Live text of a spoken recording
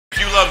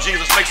love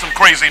Jesus, make some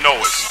crazy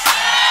noise.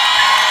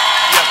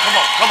 Yeah, come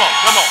on, come on,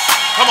 come on,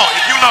 come on.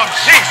 If you love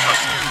Jesus,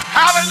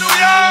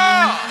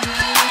 hallelujah!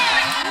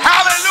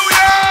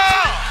 Hallelujah!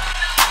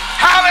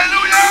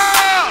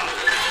 Hallelujah!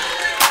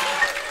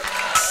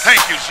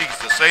 Thank you,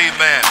 Jesus.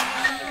 Amen.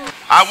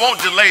 I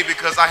won't delay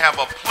because I have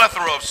a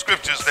plethora of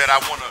scriptures that I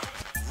want to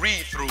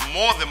read through,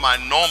 more than my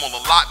normal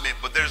allotment,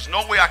 but there's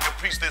no way I can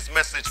preach this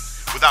message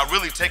without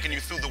really taking you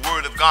through the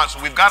Word of God. So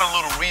we've got a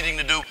little reading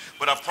to do,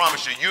 but I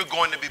promise you, you're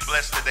going to be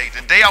blessed today.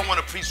 Today I want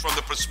to preach from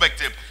the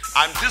perspective,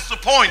 I'm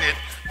disappointed,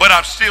 but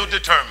I'm still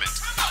determined.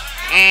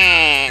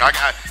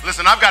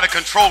 Listen, I've got to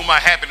control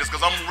my happiness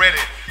because I'm ready.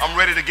 I'm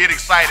ready to get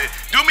excited.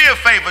 Do me a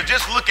favor,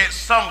 just look at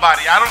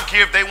somebody. I don't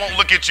care if they won't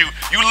look at you.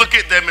 You look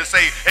at them and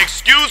say,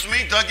 excuse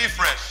me, Dougie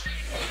Fresh.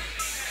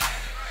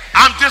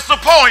 I'm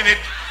disappointed,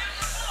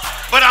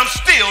 but I'm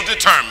still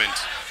determined.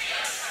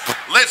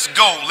 Let's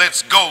go,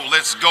 let's go,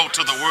 let's go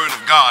to the Word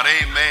of God.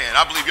 Amen.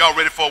 I believe y'all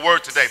ready for a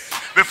word today.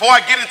 Before I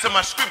get into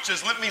my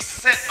scriptures, let me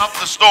set up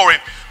the story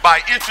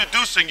by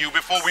introducing you,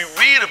 before we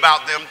read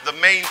about them, the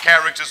main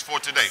characters for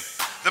today.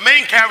 The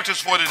main characters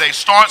for today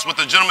starts with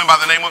a gentleman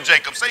by the name of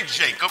Jacob. Say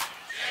Jacob.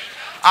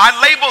 I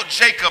labeled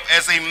Jacob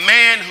as a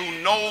man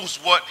who knows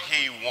what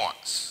he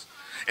wants.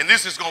 And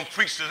this is going to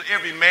preach to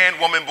every man,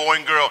 woman, boy,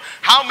 and girl.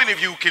 How many of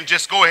you can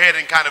just go ahead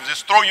and kind of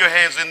just throw your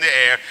hands in the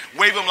air,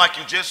 wave them like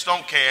you just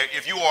don't care,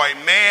 if you are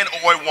a man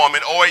or a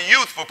woman or a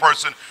youthful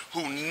person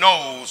who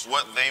knows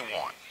what they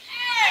want?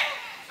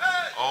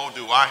 Oh,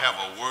 do I have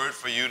a word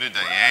for you today?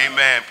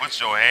 Amen.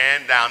 Put your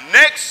hand down.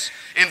 Next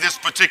in this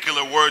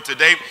particular word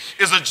today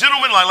is a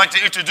gentleman I'd like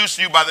to introduce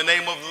to you by the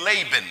name of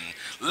Laban.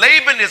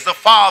 Laban is the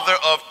father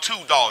of two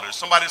daughters.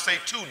 Somebody say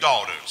two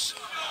daughters.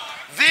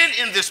 Then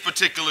in this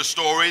particular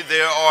story,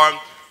 there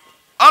are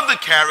other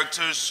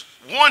characters,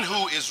 one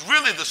who is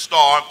really the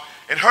star,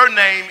 and her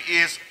name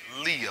is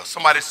Leah.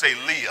 Somebody say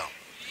Leah.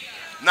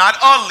 Not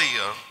a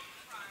Leah,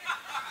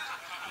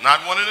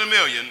 not one in a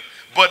million,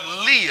 but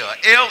Leah,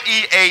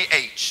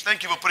 L-E-A-H.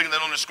 Thank you for putting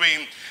that on the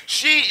screen.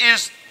 She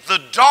is the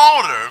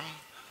daughter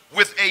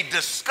with a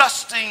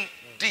disgusting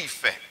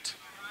defect.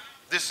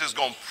 This is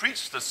going to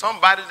preach to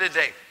somebody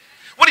today.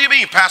 What do you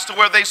mean, Pastor?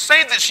 Well, they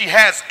say that she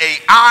has an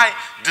eye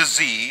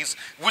disease,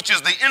 which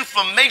is the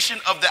inflammation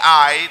of the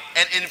eye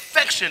and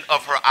infection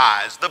of her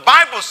eyes. The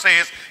Bible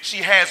says she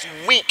has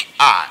weak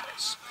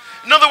eyes.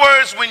 In other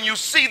words, when you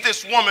see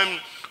this woman,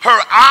 her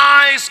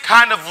eyes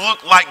kind of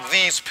look like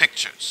these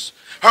pictures.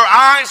 Her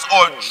eyes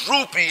are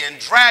droopy and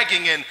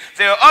dragging, and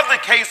there are other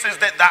cases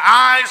that the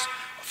eyes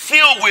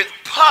fill with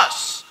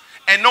pus.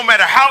 And no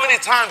matter how many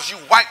times you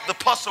wipe the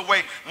pus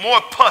away, more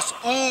pus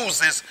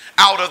oozes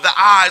out of the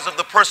eyes of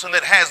the person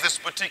that has this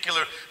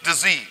particular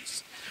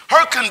disease.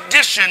 Her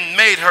condition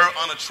made her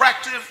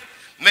unattractive,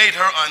 made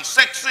her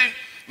unsexy,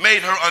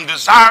 made her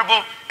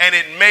undesirable, and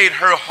it made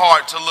her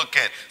hard to look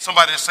at.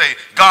 Somebody say,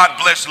 God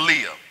bless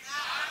Leah.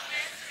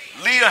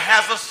 Leah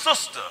has a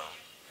sister,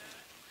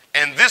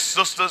 and this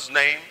sister's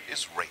name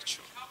is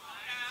Rachel.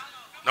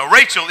 Now,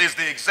 Rachel is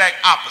the exact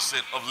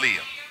opposite of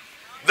Leah.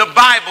 The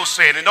Bible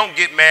said, and don't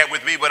get mad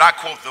with me, but I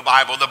quote the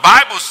Bible. The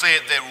Bible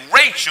said that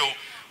Rachel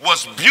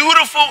was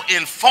beautiful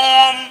in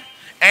form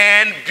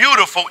and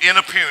beautiful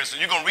in appearance. And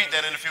you're going to read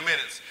that in a few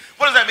minutes.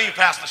 What does that mean,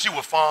 Pastor? She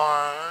was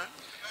fine.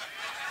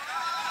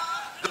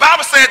 The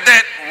Bible said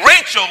that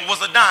Rachel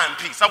was a dime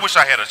piece. I wish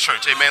I had a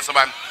church. Amen,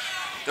 somebody.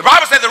 The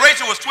Bible said that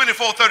Rachel was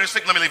 24,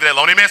 36. Let me leave that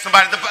alone. Amen,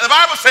 somebody. The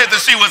Bible said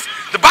that she was,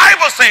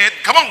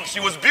 come on,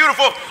 she was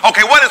beautiful.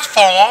 Okay, what is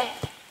form?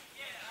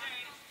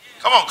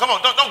 Come on,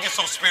 don't get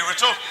so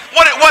spiritual.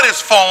 What is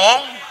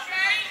form?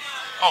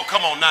 Oh, come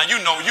on now, you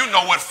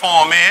know what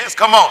form is.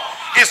 Come on,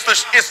 it's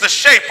the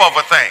shape of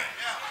a thing.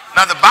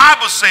 Now the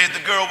Bible said the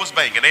girl was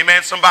banging.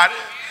 Amen, somebody.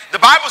 The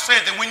Bible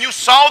said that when you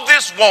saw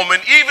this woman,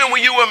 even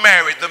when you were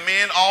married, the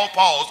men all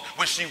paused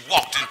when she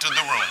walked into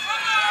the room.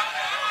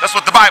 That's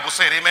what the Bible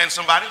said. Amen,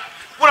 somebody.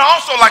 What I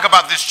also like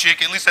about this chick,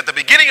 at least at the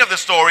beginning of the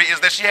story,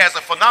 is that she has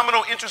a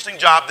phenomenal, interesting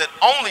job that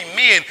only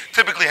men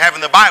typically have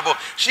in the Bible.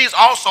 She's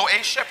also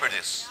a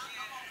shepherdess.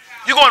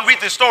 You go and read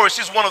this story.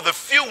 She's one of the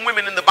few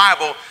women in the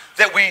Bible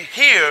that we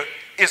hear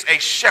is a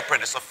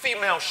shepherdess, a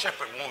female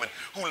shepherd woman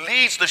who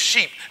leads the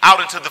sheep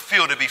out into the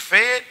field to be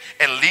fed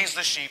and leads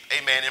the sheep,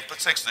 amen, and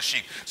protects the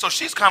sheep. So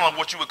she's kind of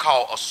what you would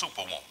call a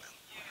superwoman.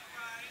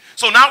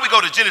 So now we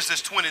go to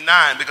Genesis 29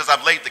 because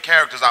I've laid the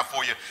characters out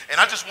for you. And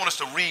I just want us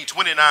to read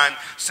 29,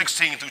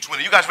 16 through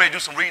 20. You guys ready to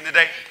do some reading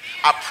today?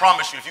 I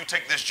promise you, if you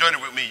take this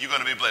journey with me, you're going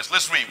to be blessed.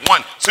 Let's read.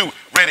 1, 2,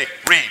 ready,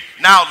 read.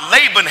 Now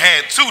Laban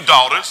had two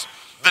daughters.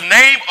 The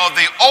name of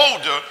the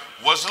older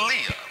was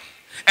Leah,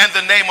 and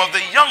the name of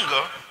the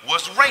younger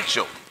was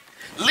Rachel.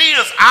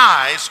 Leah's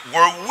eyes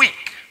were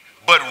weak,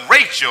 but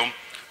Rachel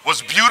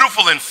was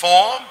beautiful in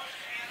form.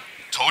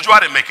 Told you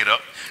I didn't make it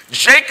up.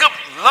 Jacob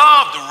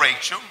loved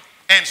Rachel,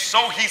 and so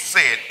he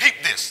said, peep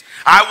this,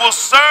 I will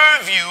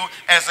serve you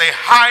as a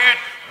hired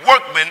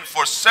workman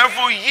for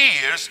several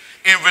years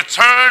in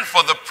return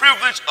for the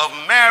privilege of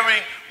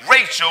marrying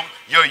Rachel,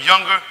 your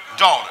younger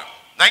daughter.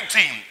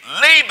 19,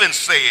 Laban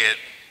said,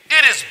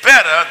 It is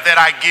better that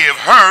I give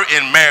her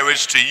in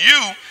marriage to you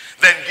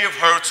than give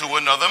her to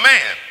another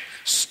man.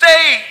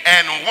 Stay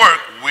and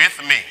work with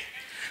me.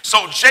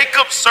 So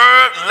Jacob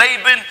served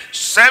Laban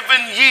 7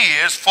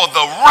 years for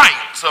the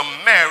right to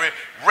marry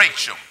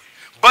Rachel.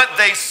 But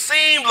they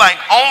seemed like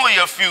only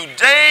a few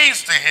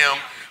days to him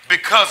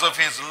because of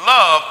his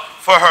love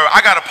for her. I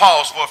got to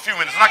pause for a few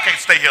minutes, and I can't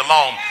stay here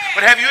long.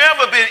 But have you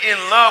ever been in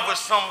love with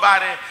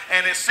somebody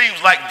and it seems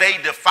like they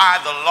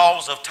defy the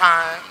laws of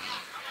time?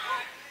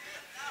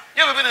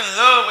 You ever been in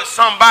love with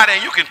somebody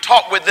and you can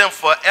talk with them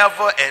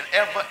forever and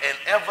ever and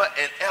ever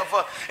and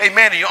ever?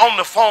 Amen. And you're on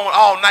the phone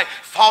all night,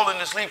 falling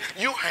asleep.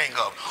 You hang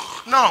up.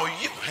 No,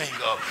 you hang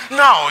up.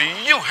 No,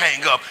 you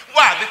hang up.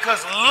 Why?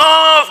 Because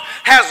love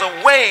has a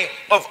way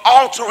of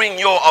altering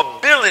your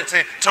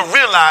ability to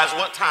realize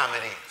what time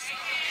it is.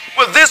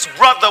 Well, this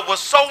brother was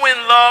so in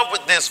love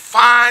with this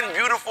fine,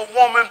 beautiful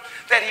woman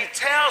that he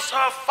tells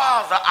her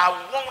father, I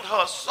want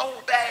her so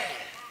bad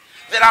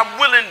that I'm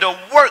willing to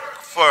work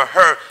for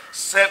her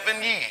 7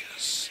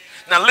 years.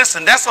 Now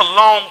listen, that's a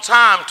long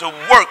time to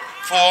work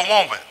for a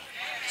woman.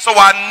 So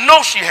I know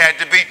she had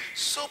to be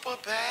super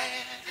bad.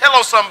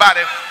 Hello,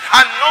 somebody.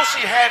 I know she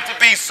had to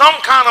be some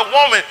kind of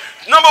woman,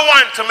 number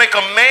one, to make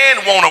a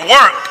man want to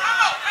work.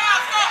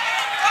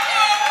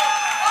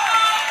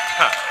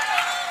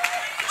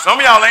 Some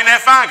of y'all ain't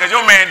that fine because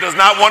your man does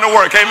not want to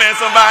work. Amen,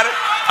 somebody?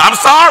 I'm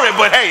sorry,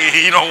 but hey,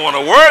 he don't want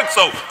to work,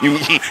 so you,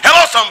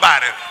 hello,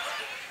 somebody.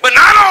 But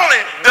not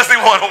only does he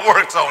want to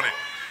work, Tony,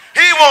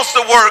 he wants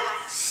to work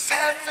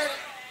 7.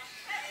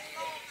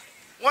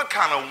 What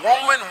kind of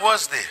woman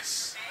was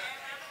this?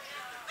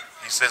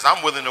 He says,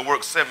 I'm willing to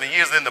work 7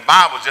 years. Then the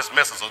Bible just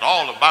messes with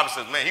all. The Bible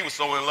says, man, he was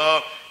so in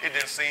love, it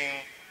didn't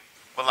seem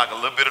but like a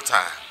little bit of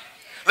time.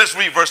 Let's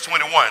read verse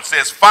 21. It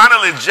says,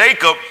 finally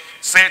Jacob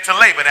said to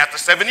Laban after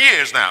 7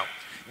 years now,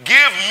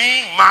 give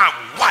me my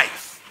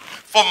wife,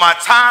 for my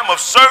time of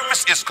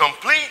service is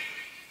complete,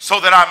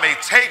 so that I may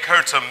take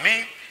her to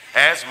me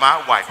as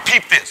my wife.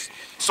 Peep this.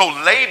 So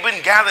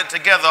Laban gathered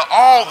together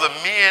all the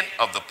men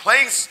of the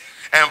place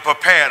and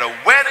prepared a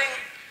wedding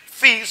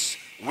feast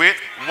with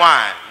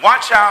wine.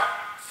 Watch out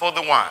for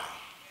the wine.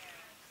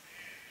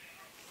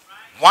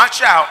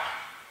 Watch out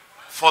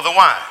for the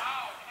wine.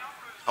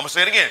 I'm going to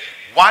say it again.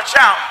 Watch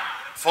out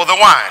for the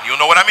wine. You'll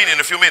know what I mean in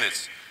a few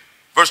minutes.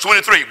 Verse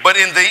 23. But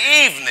in the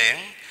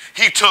evening,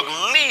 he took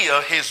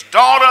Leah, his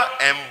daughter,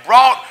 and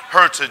brought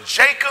her to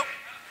Jacob.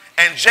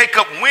 And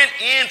Jacob went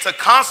in to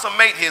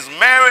consummate his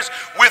marriage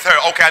with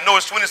her. Okay, I know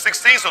it's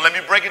 2016, so let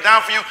me break it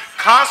down for you.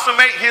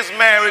 Consummate his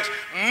marriage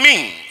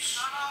means,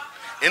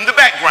 in the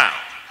background,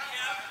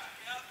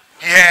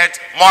 he had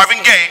Marvin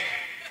Gaye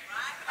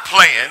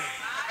playing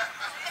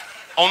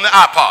on the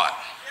iPod.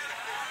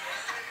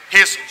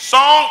 His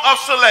song of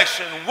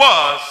selection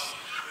was,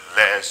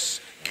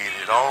 let's get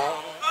it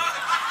on.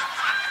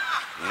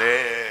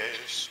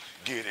 Let's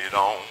get it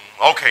on.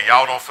 Okay,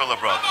 y'all don't feel it,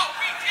 brother.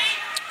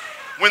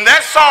 When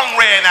that song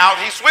ran out,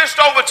 he switched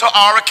over to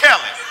R.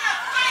 Kelly.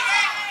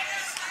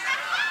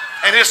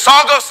 And his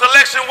song of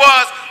selection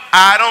was,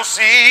 I don't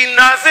see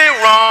nothing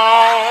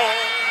wrong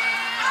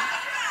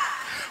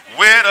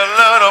with a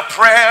little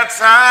prayer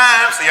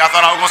time. See, y'all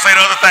thought I was going to say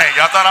the other thing.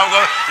 Y'all thought I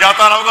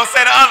was going to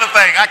say the other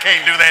thing. I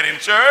can't do that in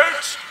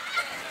church.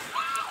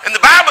 And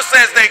the Bible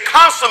says they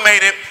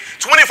consummated.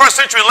 21st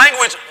century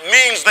language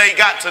means they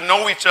got to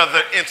know each other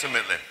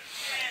intimately.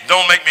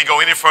 Don't make me go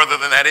any further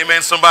than that.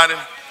 Amen, somebody?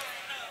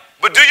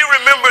 But do you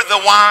remember the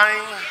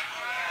wine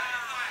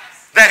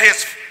that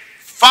his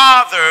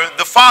father,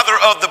 the father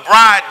of the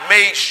bride,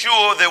 made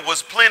sure there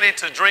was plenty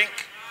to drink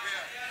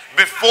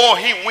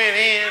before he went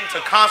in to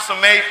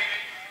consummate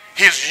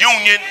his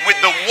union with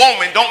the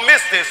woman? Don't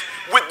miss this.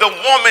 With the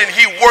woman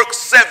he worked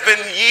 7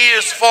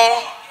 years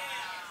for.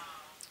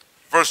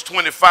 Verse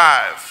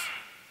 25.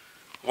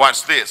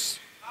 Watch this.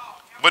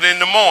 But in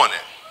the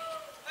morning,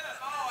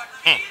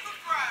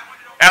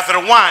 after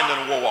the wine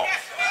done wore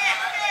off,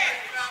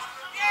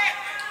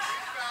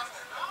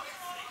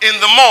 in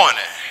the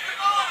morning,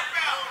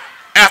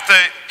 after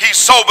he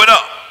sobered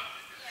up,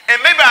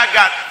 and maybe I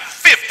got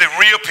 50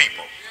 real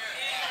people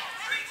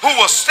who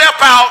will step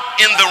out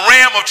in the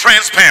realm of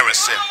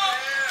transparency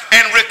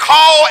and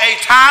recall a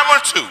time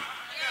or two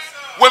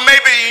where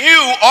maybe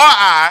you or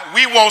I,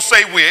 we won't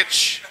say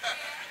which,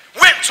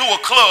 went to a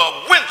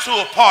club, went to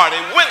a party,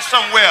 went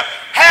somewhere,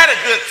 had a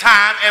good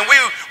time, and we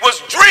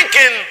was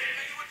drinking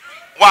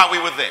while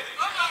we were there.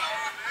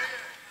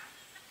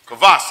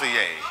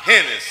 Cavassier,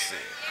 Hennessy,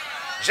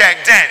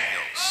 Jack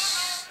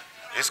Daniels.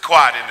 It's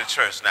quiet in the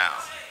church now.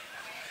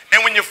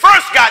 And when you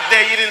first got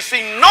there, you didn't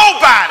see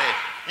nobody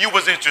you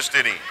was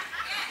interested in.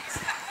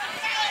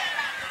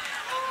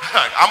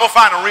 I'm going to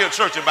find a real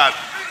church in about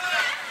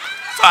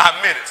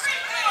 5 minutes.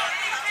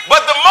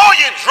 But the more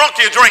you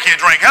drink.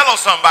 Hello,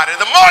 somebody.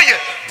 The more you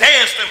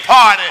danced and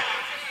partied,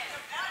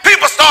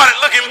 people started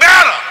looking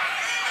better.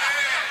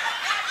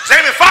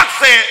 Jamie Foxx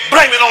said,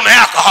 blame it on the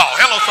alcohol.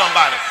 Hello,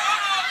 somebody.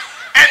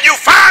 And you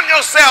find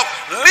yourself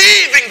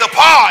leaving the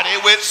party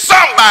with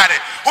somebody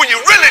who you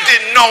really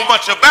didn't know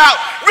much about,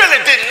 really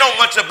didn't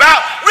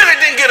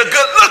get a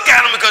good look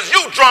at them because you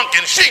drunk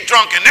and she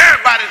drunk and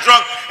everybody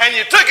drunk, and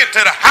you took it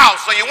to the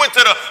house or you went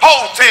to the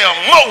hotel,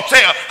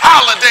 motel,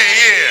 Holiday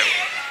Inn.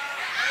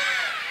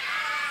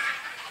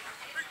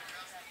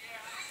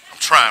 I'm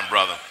trying,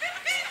 brother.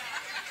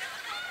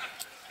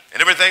 And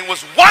everything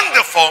was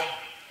wonderful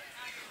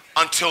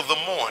until the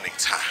morning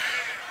time.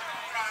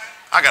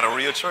 I got a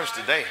real church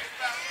today.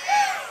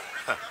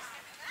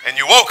 And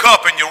you woke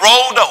up and you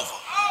rolled over.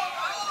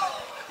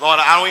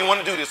 Lord, I don't even want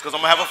to do this because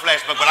I'm going to have a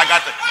flashback, but I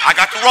got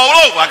to roll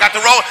over. I got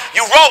to roll.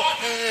 You roll.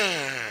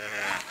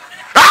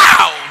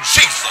 Oh,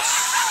 Jesus.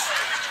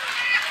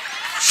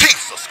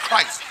 Jesus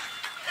Christ.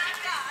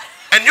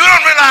 And you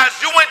don't realize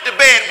you went to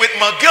bed with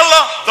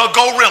Magilla the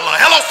gorilla.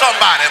 Hello,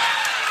 somebody.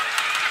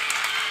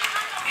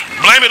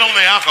 Blame it on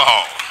the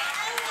alcohol.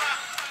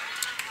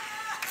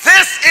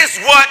 This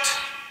is what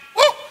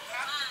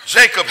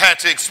Jacob had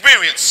to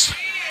experience.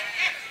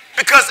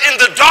 Because in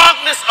the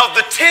darkness of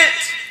the tent,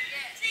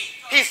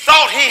 he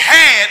thought he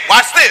had,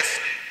 watch this,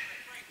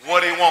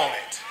 what he wanted.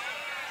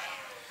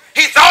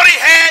 He thought he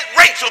had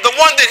Rachel, the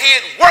one that he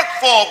had worked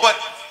for, but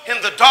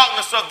in the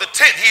darkness of the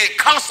tent, he had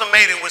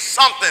consummated with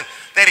something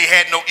that he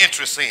had no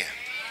interest in.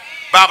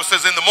 The Bible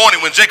says in the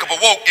morning when Jacob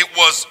awoke, it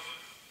was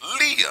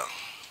Leah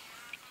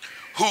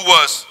who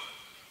was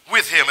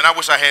with him. And I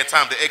wish I had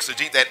time to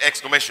exegete that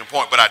exclamation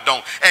point, but I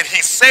don't. And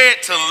he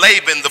said to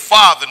Laban, the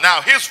father,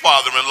 now his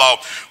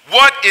father-in-law,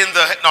 what is...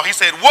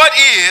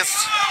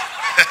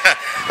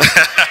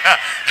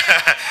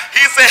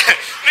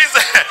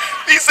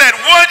 he said,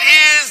 what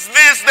is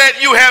this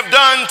that you have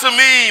done to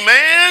me,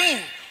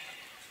 man?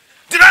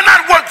 Did I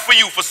not work for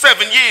you for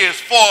 7 years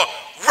for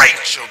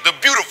Rachel, the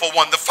beautiful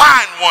one, the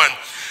fine one?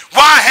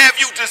 Why have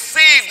you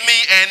deceived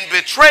me and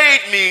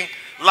betrayed me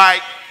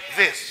like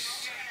this?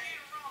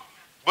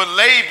 But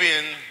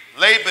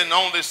Laban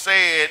only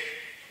said,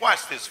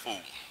 watch this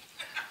fool.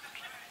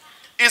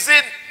 Is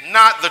it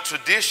not the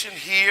tradition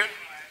here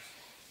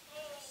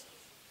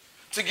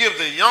to give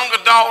the younger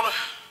daughter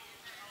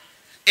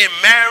in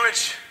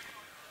marriage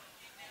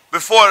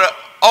before the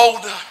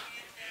older?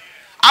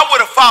 I would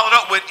have followed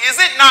up with, is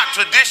it not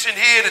tradition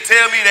here to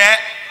tell me that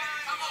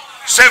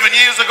 7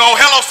 years ago?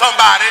 Hello,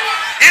 somebody.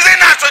 Is it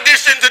not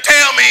tradition to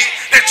tell me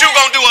that you're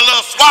going to do a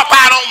little swap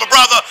out on my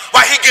brother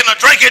while he getting a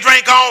drink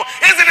on?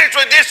 Isn't it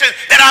tradition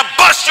that I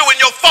bust you in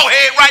your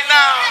forehead right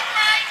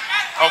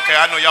now? Okay,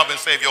 I know y'all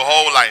been saved your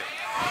whole life.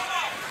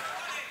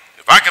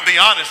 If I can be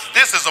honest,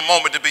 this is a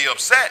moment to be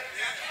upset.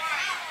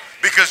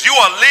 Because you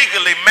are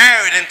legally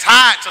married and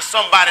tied to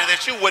somebody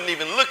that you wasn't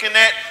even looking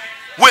at,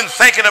 wasn't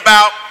thinking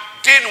about,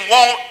 didn't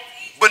want,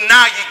 but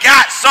now you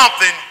got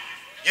something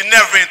you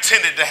never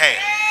intended to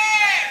have.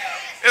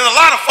 There's a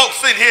lot of folks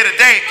sitting here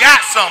today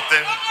got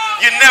something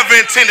you never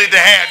intended to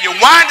have. You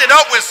winded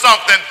up with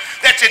something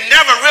that you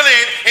never really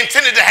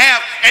intended to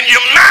have, and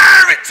you're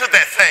married to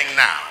that thing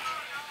now.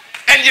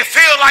 And you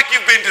feel like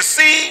you've been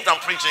deceived. I'm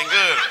preaching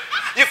good.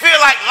 You feel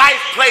like life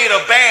played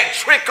a bad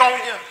trick on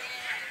you.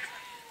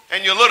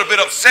 And you're a little bit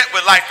upset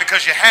with life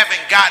because you haven't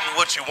gotten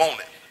what you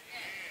wanted.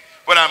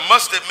 But I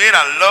must admit,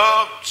 I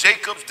love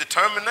Jacob's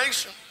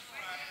determination.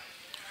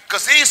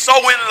 Because he's so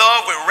in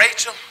love with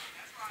Rachel,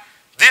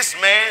 this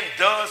man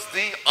does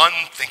the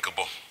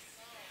unthinkable.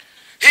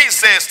 He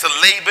says to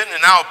Laban,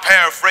 and I'll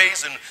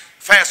paraphrase and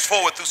fast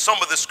forward through some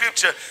of the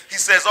scripture, he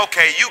says,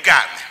 okay, you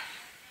got me.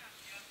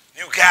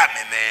 You got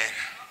me, man.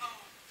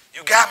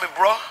 You got me,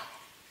 bro.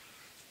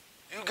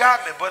 You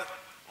got me, but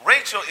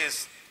Rachel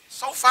is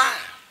so fine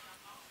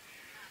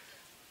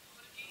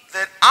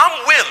that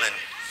I'm willing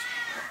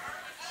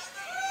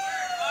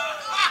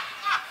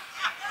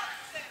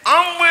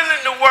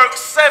to work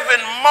 7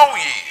 more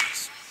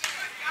years.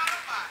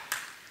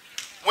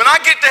 When I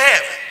get to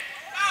heaven,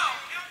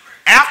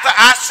 after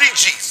I see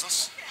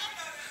Jesus,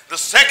 the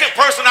second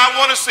person I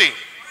want to see,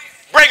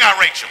 bring out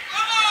Rachel.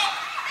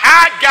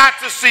 I got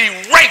to see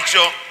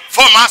Rachel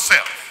for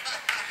myself.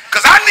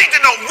 Because I need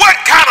to know what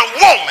kind of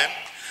woman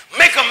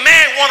make a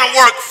man want to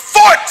work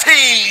 14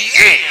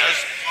 years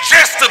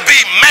just to be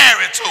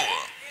married to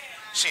her.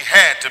 She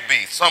had to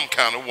be some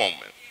kind of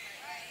woman.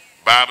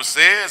 The Bible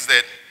says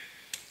that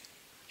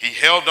he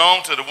held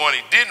on to the one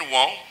he didn't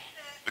want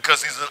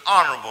because he's an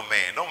honorable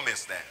man. Don't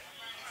miss that.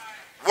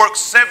 Worked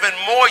 7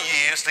 more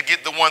years to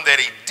get the one that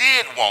he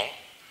did want.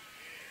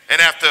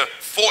 And after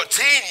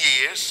 14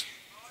 years,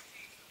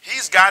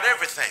 he's got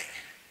everything.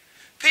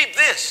 Peep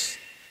this.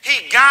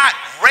 He got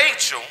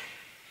Rachel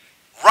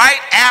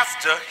right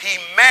after he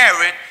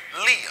married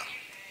Leah.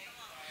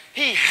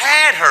 He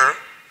had her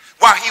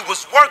while he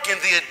was working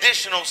the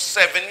additional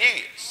 7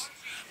 years.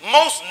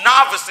 Most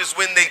novices,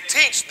 when they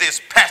teach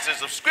this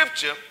passage of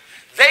scripture,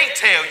 they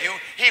tell you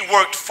he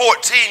worked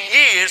 14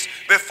 years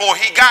before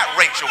he got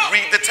Rachel.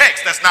 Read the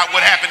text. That's not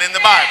what happened in the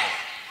Bible.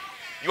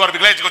 You ought to be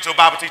glad you go to a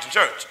Bible teaching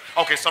church.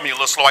 Okay, some of you are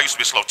a little slow. I used to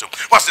be slow too.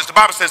 Watch this. The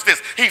Bible says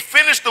this. He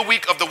finished the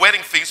week of the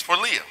wedding feast for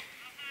Leah.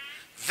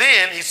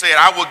 Then he said,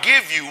 I will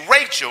give you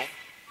Rachel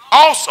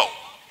also.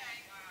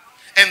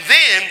 And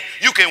then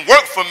you can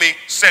work for me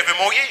 7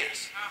 more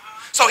years.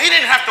 So he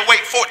didn't have to wait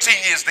 14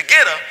 years to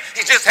get her.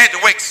 He just had to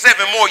wait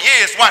 7 more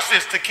years, watch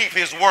this, to keep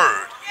his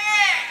word.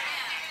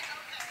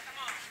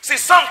 See,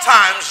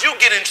 sometimes you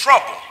get in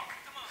trouble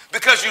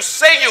because you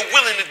say you're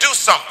willing to do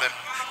something,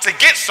 to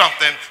get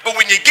something, but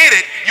when you get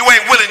it, you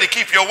ain't willing to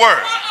keep your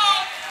word.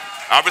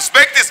 I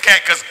respect this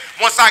cat because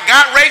once I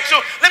got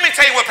Rachel, let me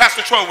tell you what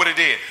Pastor Troy would have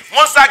did.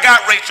 Once I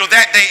got Rachel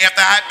that day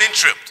after I'd been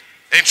tricked,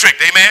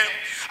 amen,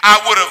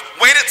 I would have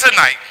waited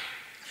tonight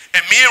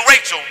and me and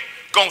Rachel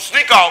gonna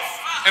sneak off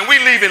and we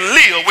leaving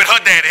Leah with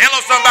her daddy. Hello,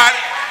 somebody?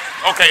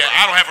 Okay,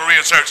 I don't have a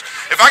real church.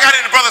 If I got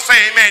any brother say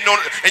amen,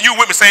 and you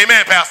with me say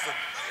amen, Pastor,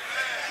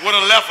 would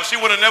have left her. She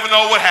would have never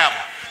known what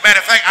happened.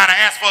 Matter of fact, I'd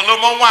have asked for a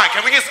little more wine.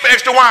 Can we get some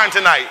extra wine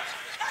tonight?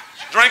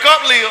 Drink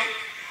up, Leah.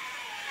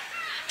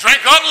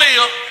 Drink up,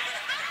 Leah.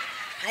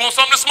 You want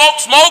something to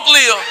smoke? Smoke,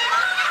 Leah.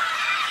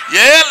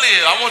 Yeah,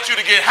 Leah, I want you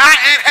to get high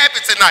and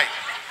happy tonight.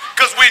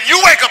 Because when you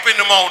wake up in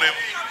the morning,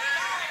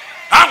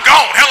 I'm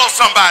gone. Hello,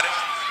 somebody.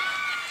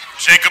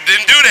 Jacob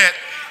didn't do that.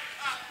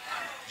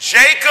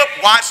 Jacob,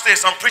 watch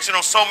this. I'm preaching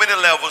on so many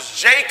levels.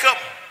 Jacob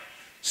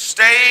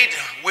stayed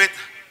with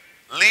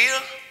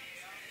Leah,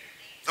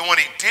 the one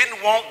he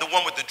didn't want, the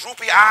one with the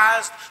droopy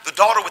eyes, the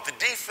daughter with the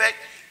defect,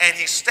 and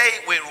he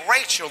stayed with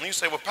Rachel. And you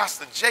say, well,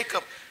 Pastor,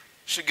 Jacob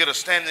should get a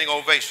standing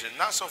ovation.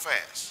 Not so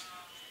fast.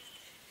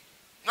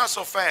 Not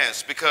so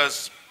fast,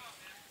 because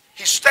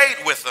he stayed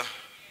with her,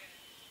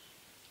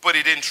 but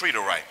he didn't treat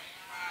her right.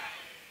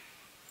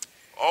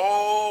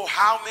 Oh,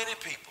 how many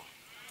people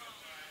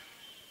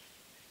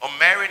are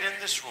married in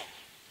this room,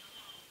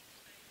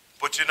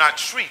 but you're not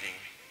treating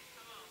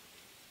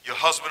your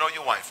husband or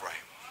your wife right?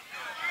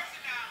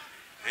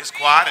 It's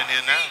quiet in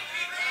here now.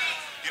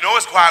 You know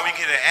it's quiet when you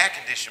get an air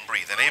condition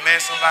breathing. Amen,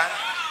 somebody?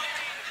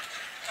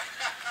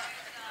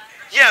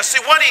 Yeah, see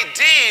what he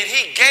did,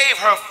 he gave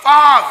her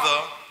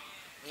father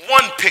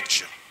one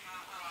picture.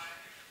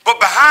 But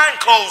behind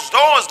closed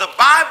doors, the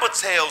Bible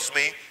tells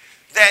me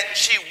that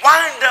she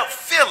wound up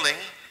feeling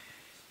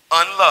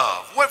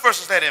unloved. What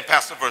verse is that in,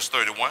 Pastor? Verse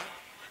 31.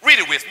 Read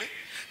it with me.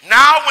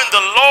 Now when the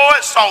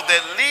Lord saw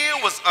that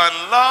Leah was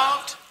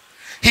unloved,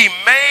 he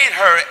made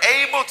her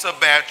able to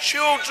bear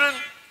children,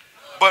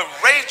 but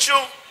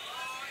Rachel,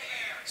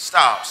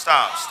 stop.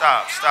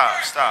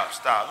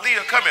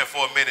 Leah, come here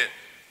for a minute.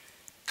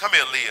 Come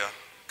here, Leah.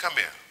 Come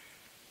here.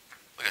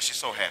 Look at, she's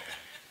so happy.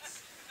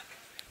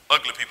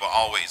 Ugly people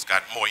always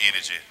got more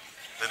energy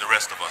than the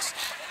rest of us.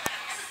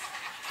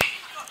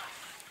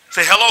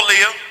 Say, hello,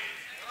 Leah.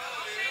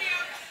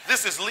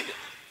 This is Leah.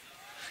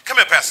 Come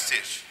here, Pastor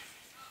Tish.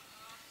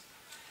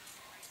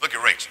 Look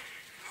at Rachel.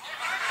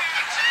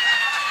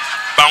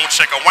 Bound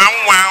chicka wow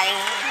wow.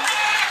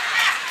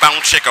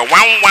 Bound chicka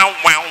wow wow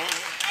wow.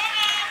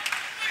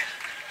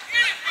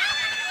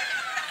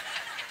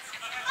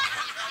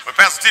 When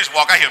Pastor Tish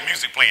walk, I hear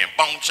music playing.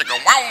 Bound chicka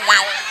wow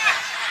wow.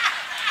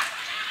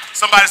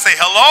 Somebody say,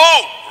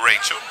 hello,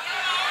 Rachel.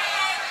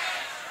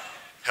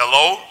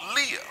 Hello,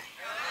 Leah.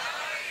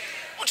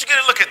 I want you to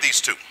get a look at these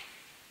two.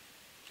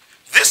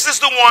 This is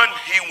the one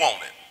he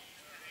wanted.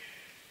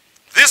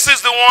 This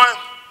is the one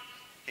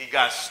he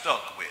got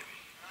stuck with.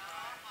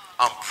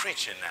 I'm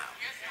preaching now.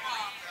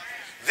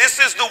 This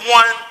is the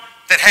one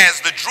that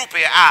has the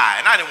droopy eye.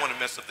 And I didn't want to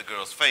mess up the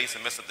girl's face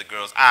and mess up the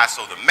girl's eye,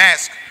 so the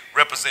mask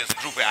represents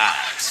droopy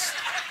eyes.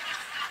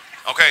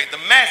 Okay, the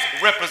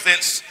mask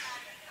represents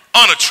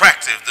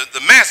unattractive.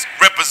 The mask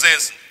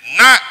represents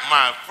not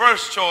my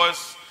first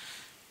choice.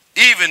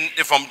 Even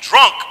if I'm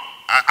drunk,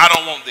 I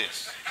don't want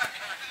this.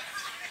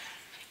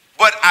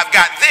 But I've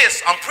got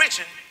this, I'm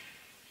preaching,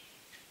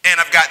 and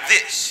I've got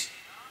this.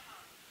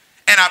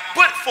 And I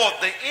put forth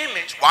the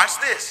image, watch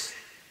this,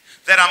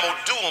 that I'm going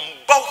to do them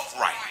both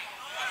right.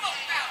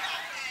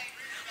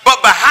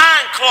 But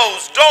behind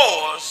closed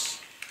doors,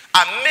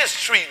 I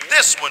mistreat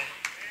this one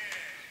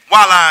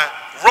while I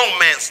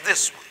romance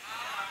this one.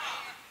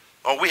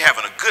 Oh, we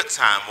having a good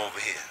time over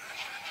here.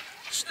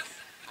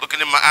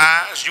 Looking in my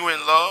eyes, you in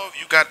love,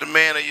 you got the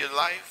man of your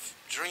life,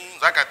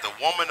 dreams, I got the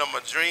woman of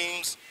my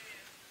dreams.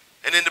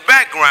 And in the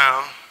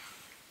background,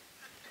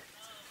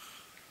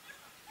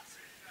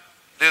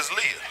 there's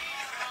Leah.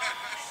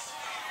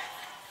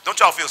 Don't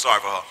y'all feel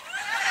sorry for her?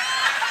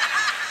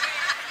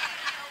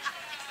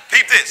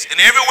 Peep this. And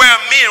everywhere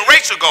me and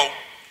Rachel go,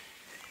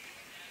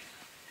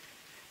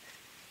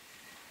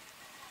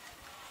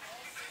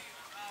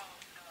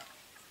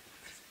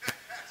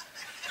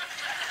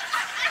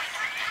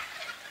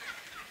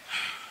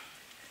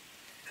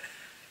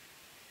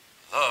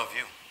 love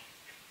you.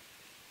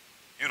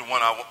 You're the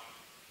one I want.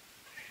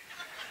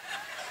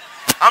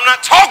 I'm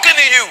not talking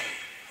to you.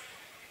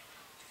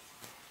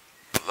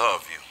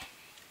 Love you.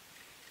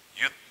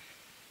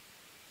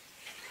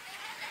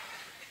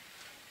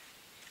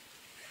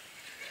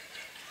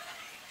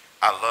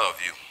 I love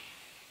you.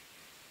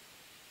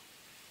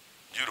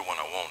 You're the one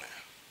I wanted.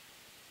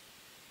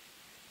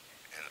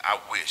 And I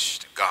wish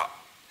to God.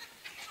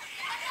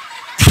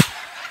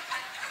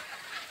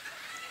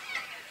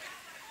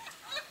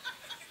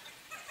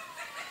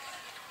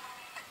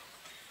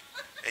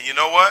 And you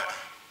know what?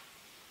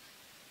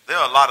 There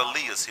are a lot of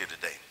Leahs here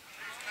today.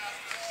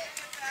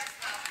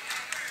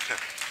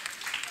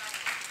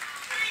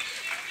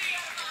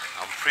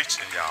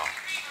 preaching, y'all.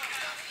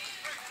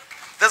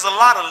 There's a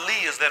lot of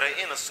Leahs that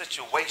are in a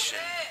situation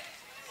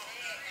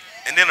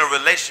and in a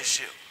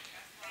relationship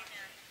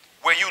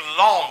where you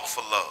long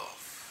for love.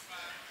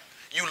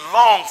 You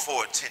long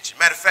for attention.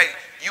 Matter of fact,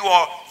 you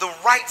are the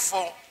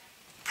rightful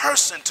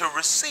person to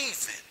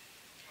receive it.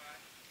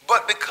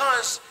 But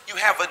because you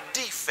have a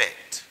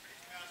defect,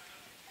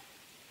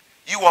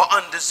 you are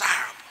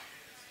undesirable.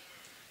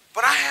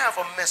 But I have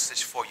a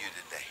message for you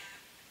today.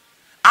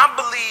 I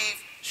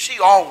believe she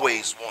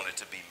always wanted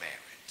to be married.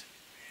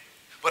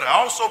 But I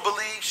also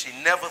believe she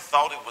never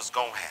thought it was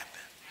going to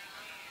happen.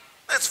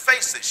 Let's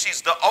face it,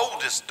 she's the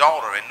oldest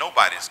daughter and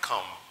nobody's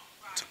come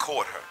to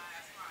court her.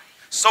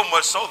 So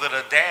much so that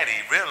her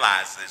daddy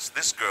realizes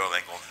this girl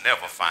ain't going to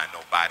never find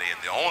nobody,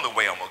 and the only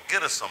way I'm going to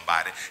get her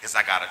somebody is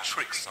I got to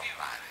trick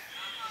somebody.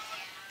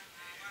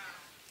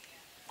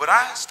 But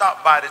I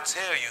stopped by to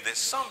tell you that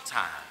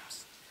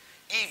sometimes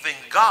even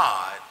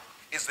God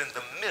is in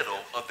the middle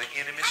of the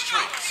enemy's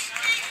tricks.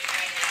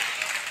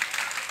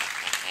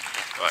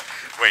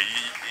 Wait,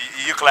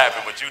 you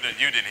clapping, but you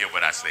didn't hear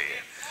what I said.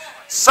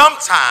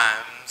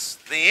 Sometimes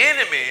the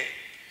enemy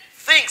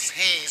thinks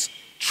he's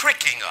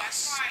tricking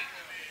us.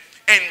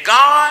 And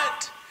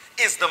God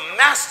is the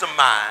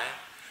mastermind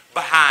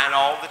behind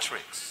all the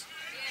tricks.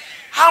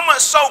 How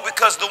much so?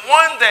 Because the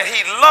one that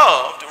he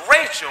loved,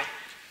 Rachel,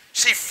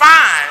 she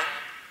fine,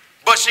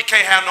 but she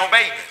can't have no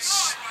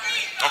babies.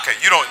 Okay,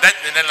 you don't,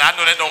 I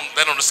know that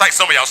don't excite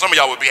some of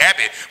y'all would be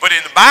happy. But in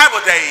the Bible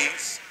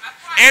days,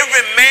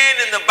 every man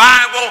in the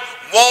Bible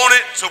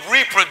wanted to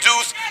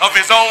reproduce of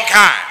his own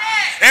kind.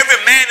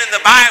 Every man in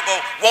the Bible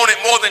wanted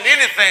more than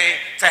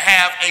anything to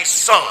have a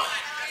son.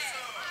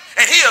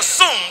 And he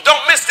assumed,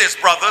 don't miss this,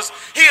 brothers,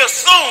 he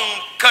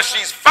assumed because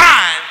she's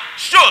fine,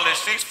 surely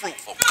she's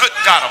fruitful. Good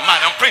God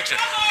Almighty, I'm preaching.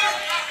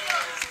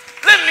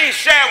 Let me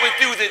share with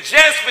you that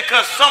just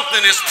because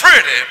something is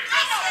pretty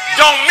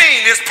don't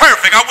mean it's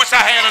perfect. I wish I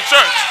had a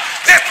church.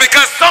 Just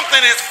because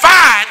something is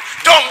fine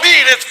don't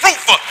mean it's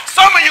fruitful.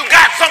 Some of you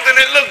got something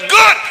that looked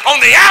good on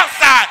the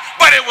outside,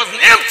 but it was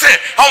empty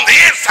on the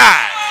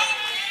inside.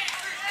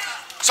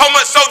 So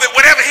much so that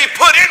whatever he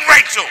put in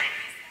Rachel,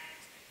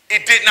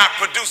 it did not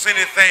produce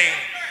anything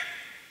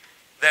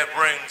that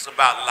brings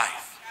about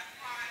life.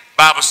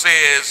 Bible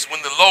says when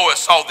the Lord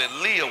saw that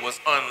Leah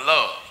was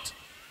unloved,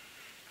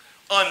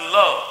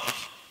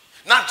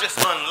 not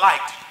just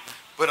unliked,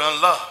 but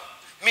unloved.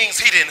 Means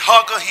he didn't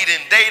hug her, he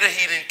didn't date her,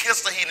 he didn't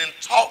kiss her, he didn't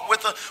talk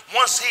with her.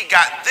 Once he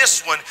got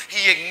this one,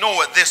 he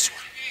ignored this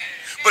one.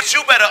 But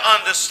you better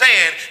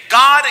understand,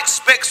 God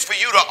expects for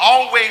you to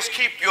always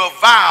keep your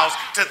vows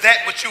to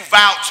that which you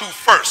vowed to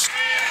first.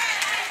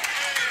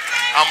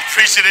 I'm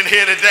preaching in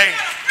here today.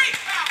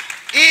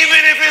 Even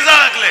if it's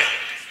ugly,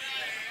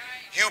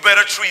 you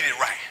better treat it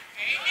right.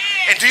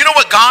 And do you know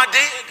what God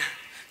did?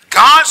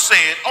 God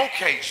said,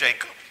 okay,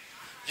 Jacob,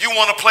 you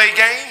want to play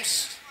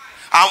games?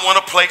 I want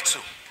to play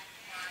too.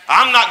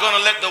 I'm not going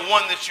to let the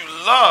one that you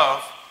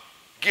love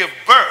give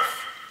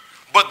birth,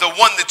 but the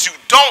one that you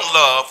don't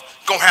love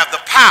going to have the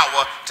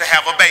power to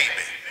have a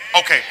baby.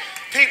 Okay,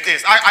 peep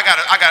this. I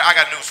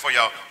got news for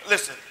y'all.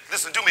 Listen,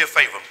 do me a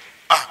favor.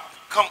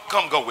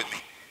 Come go with me.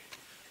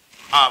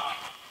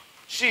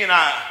 She and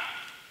I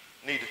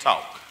need to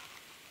talk.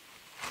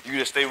 You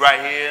just stay right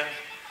here.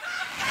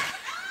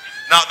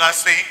 Now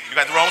see, you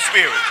got the wrong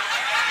spirit.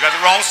 You got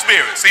the wrong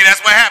spirit. See,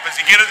 that's what happens.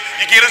 You get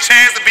a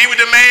chance to be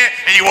with the man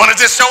and you want to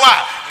just show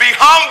out. Be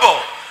humble,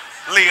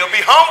 Leah.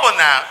 Be humble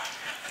now.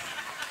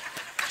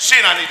 She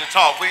and I need to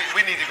talk. We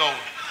need to go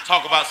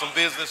talk about some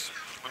business.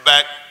 We're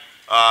back.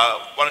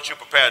 Why don't you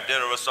prepare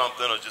dinner or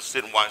something, or just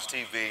sit and watch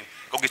TV.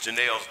 Go get your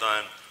nails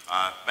done.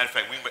 Matter of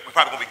fact, we're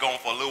probably going to be going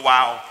for a little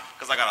while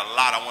because I got a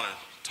lot I want to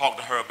talk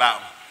to her about.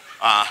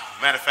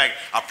 Matter of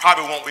fact, I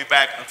probably won't be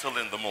back until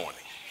in the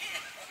morning.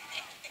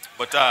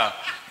 But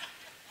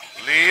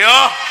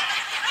Leah.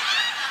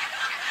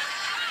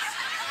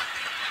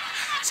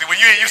 See, when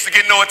you ain't used to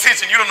getting no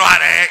attention, you don't know how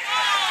to act.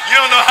 You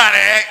don't know how to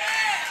act.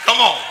 Come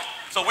on.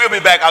 So we'll be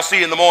back. I'll see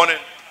you in the morning.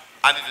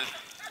 I need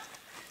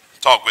to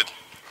talk with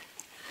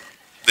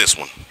this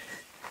one.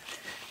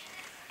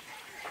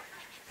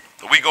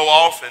 We go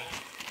off and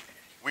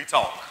we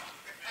talk.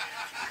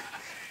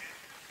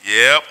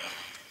 Yep.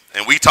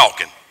 And we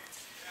talking.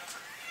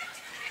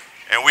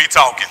 And we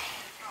talking.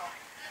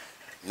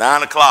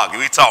 9 o'clock,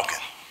 we talking.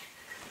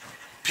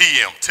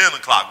 PM, 10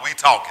 o'clock, we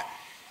talking.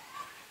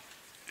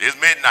 It's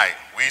midnight,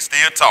 we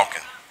still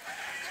talking.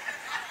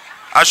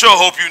 I sure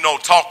hope you know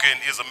talking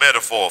is a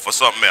metaphor for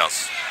something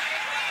else.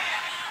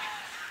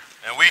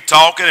 And we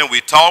talking and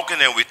we talking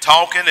and we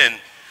talking, and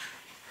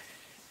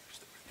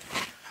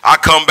I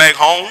come back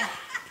home.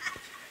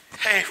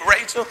 Hey,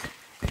 Rachel.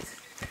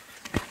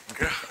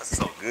 Girl, it's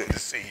so good to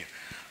see you.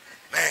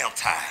 Man, I'm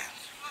tired.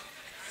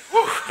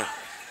 Woo.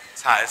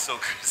 Tired, so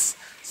good.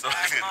 So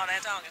good. All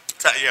that talking.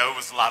 Yeah, it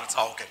was a lot of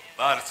talking.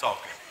 A lot of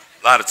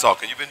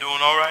talking. You been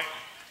doing all right?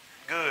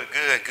 Good.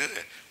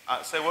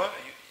 Say what?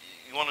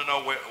 You want to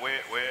know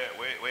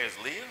where is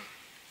Leah?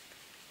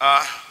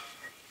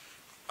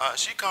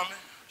 She coming.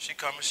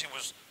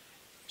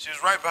 She She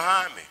was right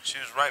behind me. She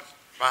was right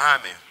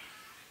behind me.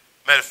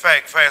 Matter of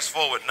fact, fast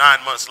forward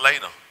 9 months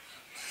later.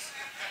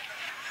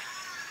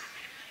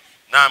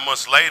 9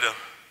 months later,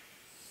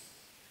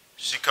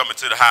 she come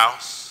into the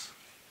house,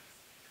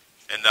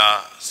 and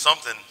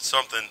something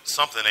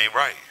ain't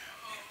right.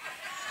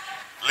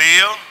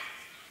 Leah,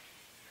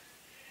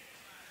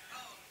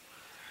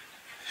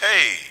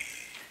 hey.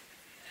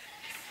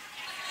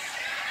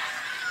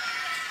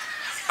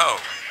 Oh.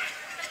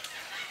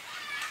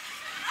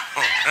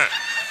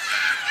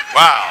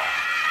 Wow.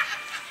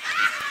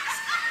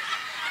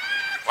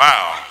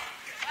 Wow.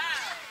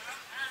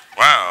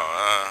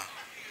 Wow.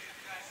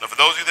 Now for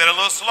those of you that are a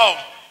little slow,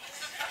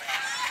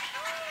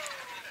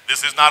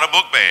 this is not a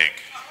book bag.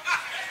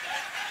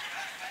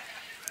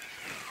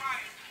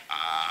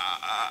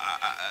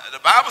 The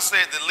Bible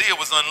said that Leah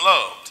was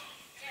unloved.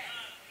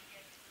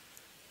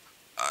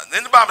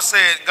 Then the Bible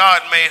said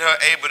God made her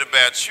able to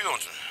bear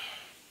children.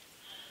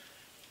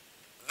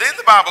 Then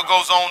the Bible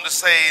goes on to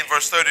say in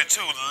verse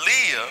 32,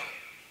 Leah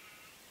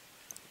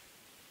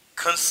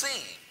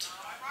conceived.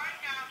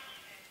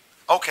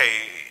 Okay,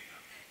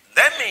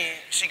 that means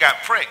she got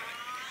pregnant.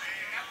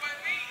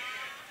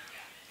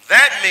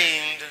 That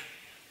means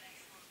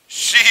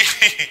she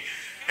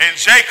and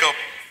Jacob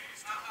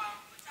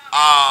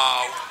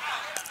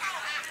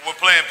were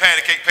playing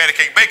patty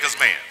cake baker's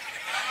man.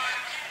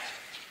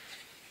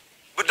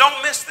 But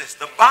don't miss this.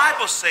 The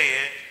Bible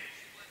said,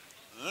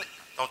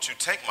 don't you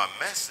take my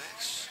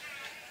message.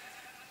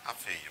 I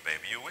feel you,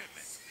 baby. You with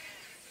me?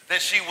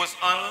 That she was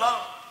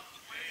unloved.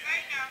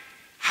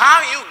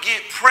 How you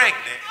get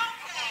pregnant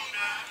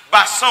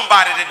by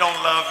somebody that don't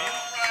love you?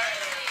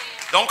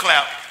 Don't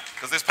clap,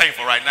 because it's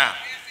painful right now.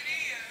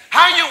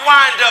 How you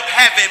wind up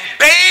having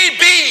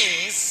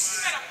babies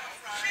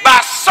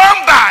by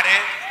somebody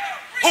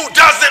who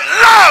doesn't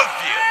love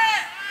you?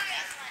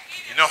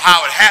 You know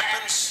how it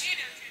happens?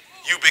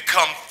 You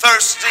become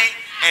thirsty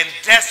and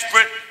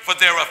desperate for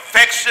their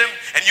affection,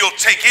 and you'll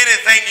take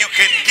anything you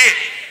can get.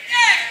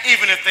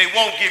 Even if they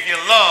won't give you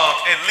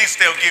love, at least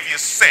they'll give you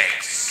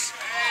sex.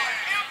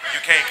 You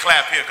can't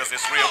clap here because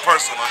it's real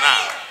personal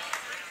now.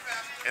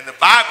 And the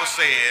Bible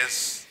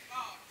says,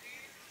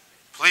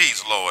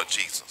 please, Lord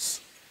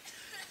Jesus,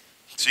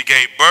 she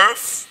gave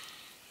birth.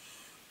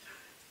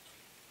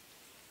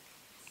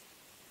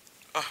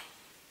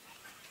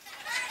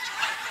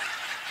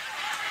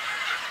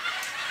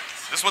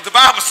 This is what the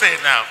Bible said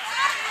now.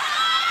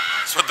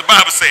 That's what the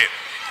Bible said.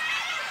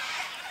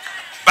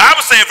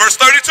 Bible said, verse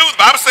 32, the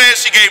Bible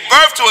says she gave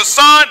birth to a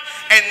son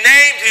and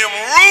named him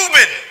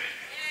Reuben,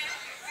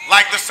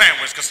 like the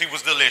sandwich, because he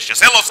was delicious.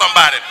 Hello,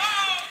 somebody.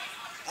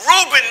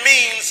 Reuben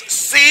means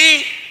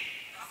see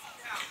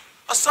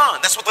a son.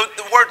 That's what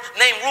the word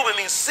name Reuben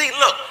means. See,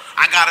 look,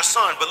 I got a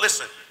son. But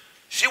listen,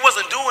 she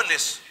wasn't doing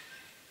this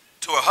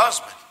to her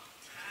husband.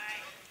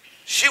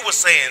 She was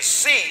saying,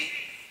 see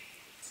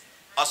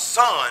a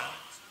son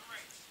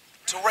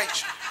to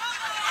Rachel.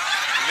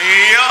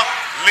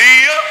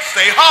 Leah,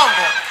 stay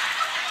humble.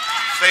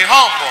 Stay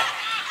humble.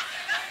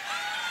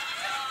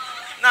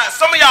 Now,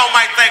 some of y'all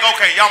might think,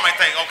 okay,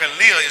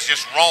 Leah is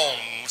just wrong.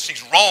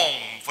 She's wrong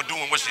for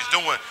doing what she's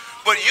doing.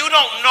 But you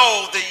don't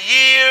know the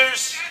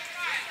years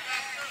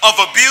of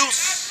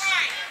abuse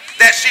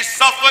that she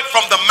suffered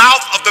from the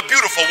mouth of the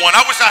beautiful one.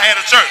 I wish I had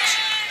a church.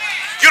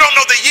 You don't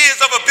know the years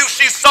of abuse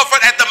she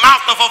suffered at the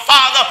mouth of her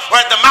father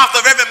or at the mouth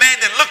of every man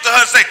that looked to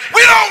her and said,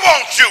 we don't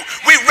want you.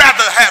 We'd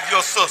rather have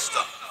your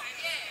sister.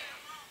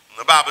 And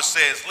the Bible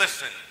says,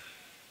 listen,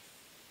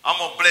 I'm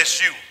going to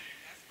bless you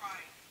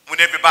when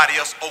everybody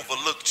else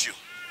overlooked you.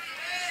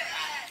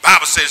 The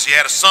Bible says she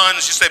had a son,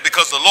 and she said,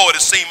 because the Lord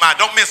has seen mine.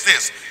 Don't miss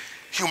this.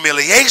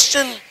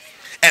 Humiliation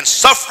and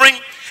suffering.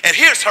 And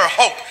here's her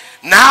hope.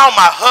 Now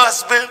my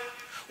husband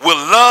will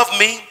love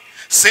me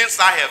since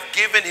I have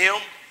given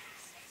him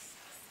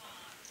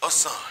a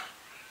son.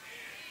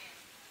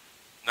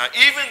 Now,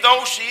 even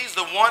though she's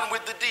the one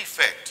with the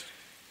defect,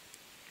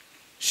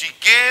 she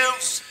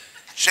gives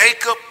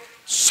Jacob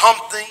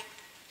something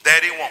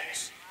that he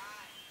wants.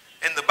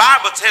 And the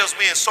Bible tells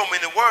me in so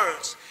many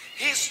words,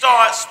 he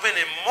starts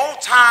spending more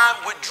time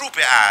with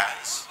droopy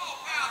eyes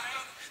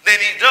than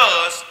he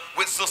does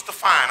with Sister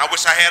Fine. I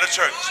wish I had a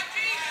church.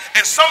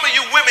 And some of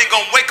you women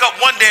gonna wake up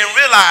one day and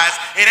realize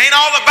it ain't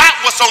all about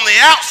what's on the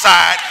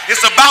outside.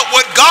 It's about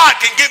what God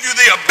can give you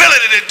the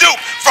ability to do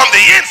from the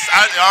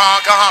inside.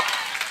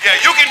 Yeah,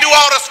 you can do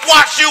all the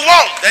squats you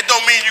want. That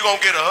don't mean you're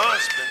gonna get a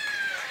husband.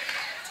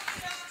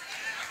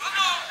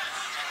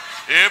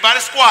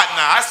 Everybody squat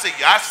now. I see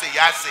you.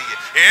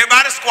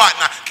 Everybody squat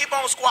now. Keep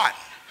on squatting.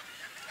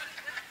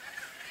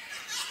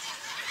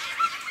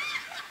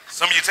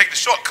 Some of you take the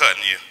shortcut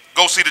and you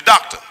go see the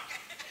doctor.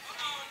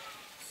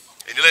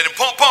 And you let him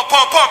pump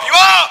you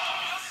up.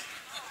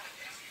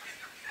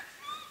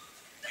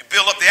 You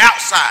build up the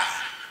outside.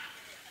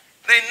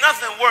 There ain't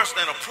nothing worse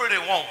than a pretty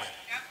woman.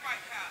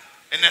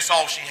 And that's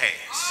all she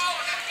has.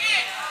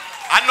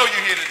 I know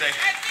you're here today.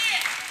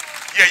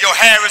 Yeah, your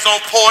hair is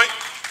on point.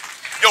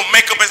 Your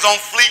makeup is on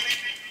fleek.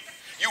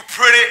 You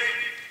pretty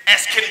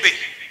as can be.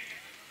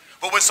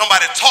 But when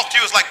somebody talks to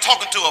you, it's like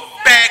talking to a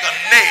bag of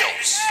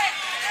nails.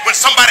 When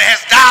somebody has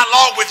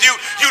dialogue with you,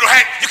 you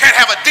can't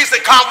have a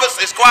decent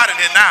conversation. It's quiet in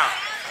here now.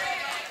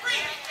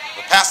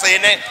 But Pastor,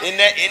 isn't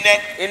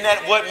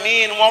that what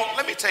men want?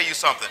 Let me tell you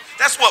something.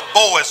 That's what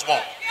boys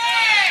want.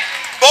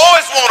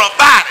 Boys want a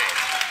body.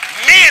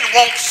 Men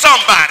want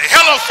somebody.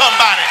 Hello,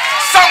 somebody.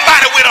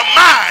 Somebody with a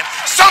mind.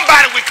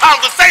 Somebody with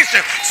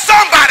conversation.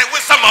 Somebody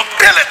with some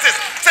abilities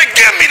to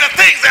give me the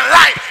things in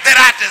life that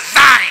I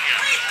desire.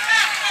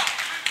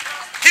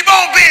 Keep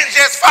on being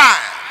just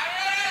fine.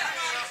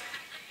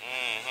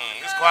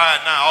 It's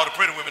quiet now. All the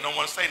pretty women don't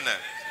want to say nothing.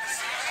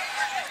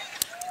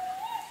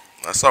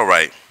 That's all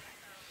right.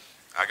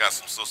 I got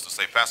some sisters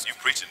say, Pastor, you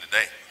preaching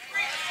today.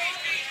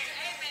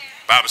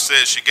 Bible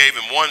says she gave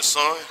him one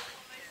son,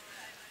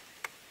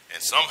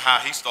 and somehow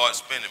he started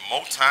spending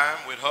more time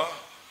with her.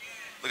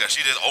 Look at,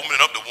 she just opening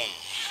up the womb.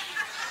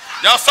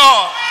 Y'all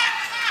saw her.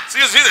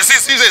 She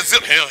said,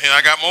 zip, here,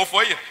 I got more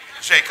for you,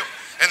 Jacob.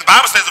 And the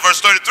Bible says in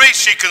verse 33,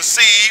 she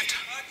conceived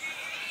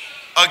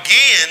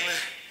again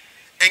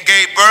and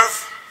gave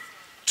birth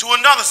to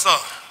another son.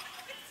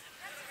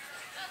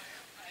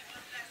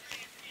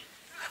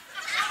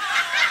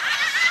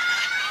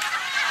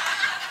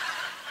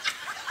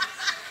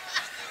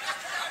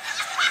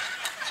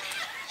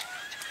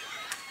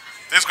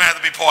 This is going to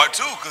have to be part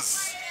 2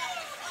 because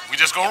we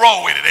just going to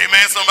roll with it.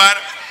 Amen,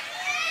 somebody?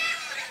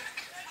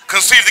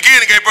 Conceived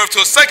again and gave birth to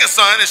a second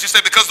son. And she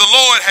said, because the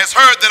Lord has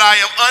heard that I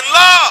am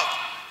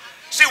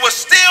unloved. She was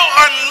still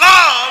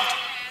unloved.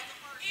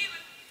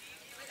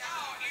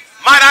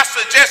 Might I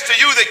suggest to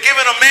you that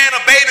giving a man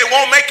a baby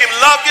won't make him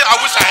love you? I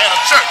wish I had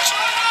a church.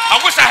 I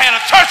wish I had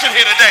a church in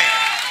here today.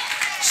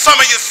 Some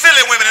of you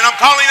silly women, and I'm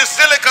calling you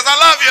silly because I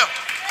love you.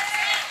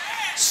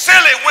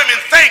 Silly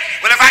women think,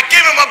 well, if I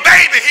give him a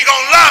baby, he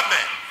gonna love me.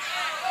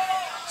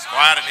 It's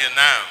quiet in here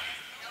now.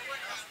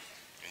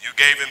 And you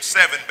gave him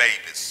 7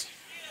 babies,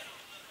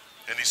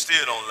 and he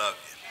still don't love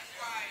you.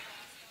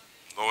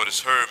 Lord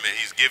has heard me.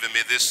 He's given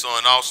me this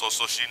son also,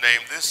 so she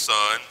named this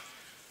son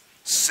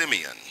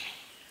Simeon,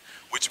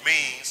 which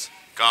means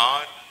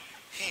God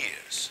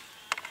hears.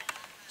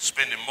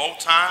 Spending more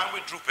time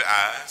with droopy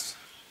eyes,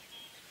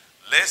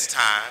 less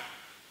time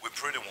with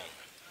pretty woman.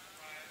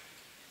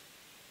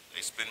 They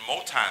spend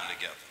more time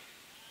together.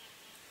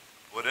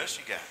 What else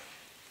you got?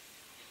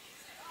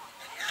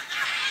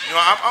 You know,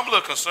 I'm a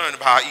little concerned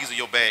about how easy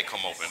your bag come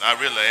open. I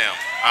really am.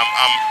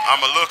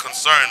 I'm a little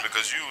concerned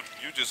because you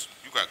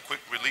got quick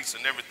release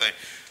and everything.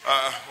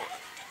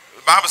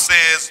 The Bible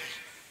says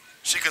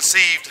she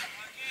conceived.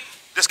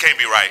 This can't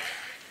be right.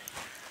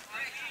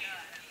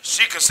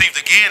 She conceived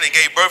again and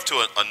gave birth to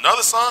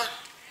another son?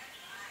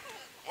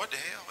 What the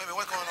hell? Wait a minute,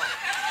 what's going on?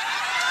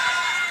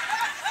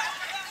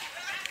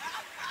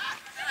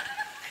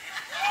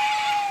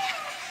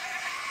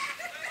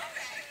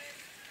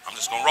 I'm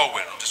just going to roll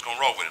with it. I'm just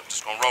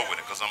going to roll with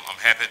it because I'm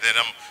happy that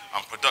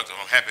I'm productive.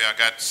 I'm happy I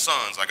got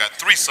sons. I got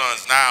 3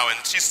 sons now.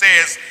 And she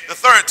says the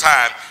third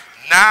time,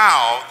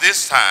 now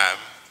this time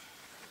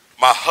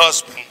my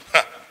husband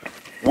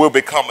will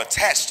become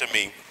attached to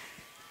me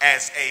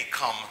as a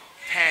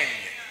companion.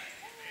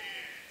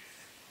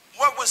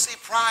 What was he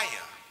prior?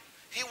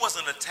 He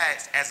wasn't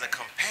attached as a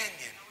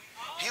companion.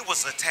 He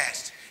was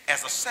attached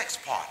as a sex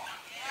partner.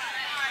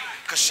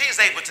 Because she's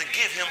able to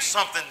give him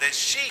something that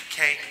she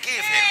can't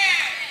give him.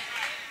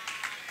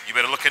 You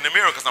better look in the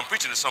mirror because I'm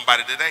preaching to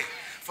somebody today.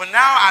 For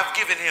now I've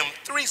given him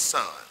 3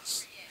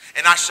 sons,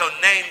 and I shall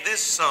name this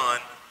son.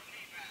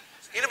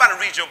 Anybody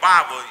read your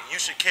Bible, you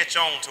should catch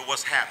on to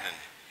what's happening.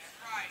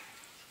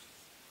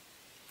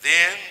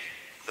 Then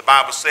the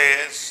Bible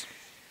says,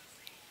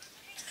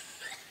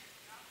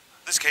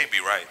 this can't be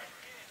right.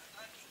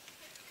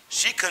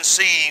 She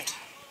conceived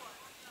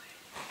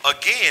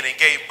again and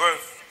gave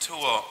birth to a,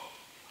 oh,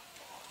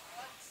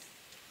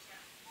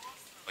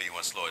 you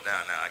want to slow it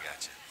down now? I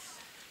got you.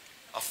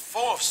 A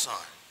 4th son.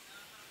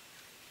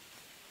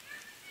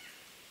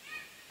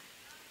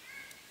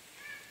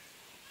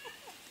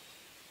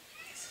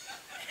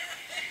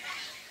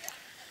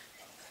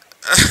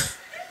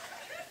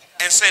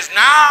 And says,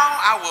 now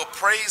I will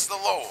praise the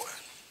Lord.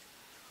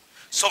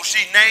 So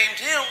she named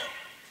him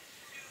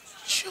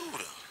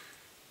Judah.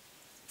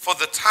 For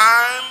the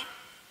time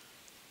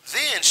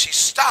then she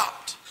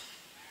stopped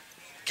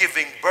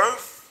giving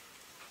birth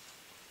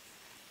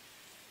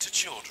to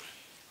children.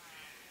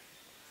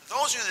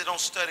 Those of you that don't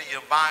study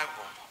your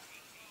Bible,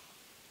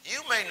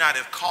 you may not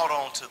have caught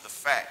on to the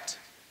fact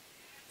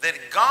that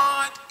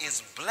God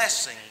is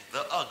blessing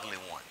the ugly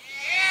one.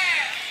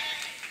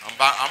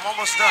 I'm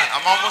almost done.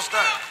 I'm almost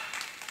done.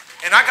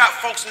 And I got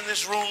folks in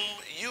this room,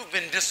 you've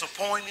been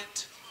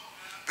disappointed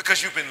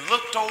because you've been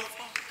looked over.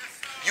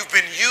 You've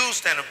been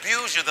used and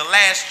abused. You're the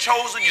last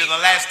chosen. You're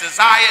the last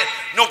desired.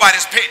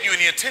 Nobody's paying you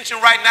any attention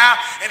right now.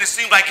 And it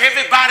seems like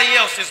everybody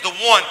else is the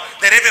one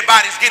that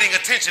everybody's getting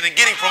attention and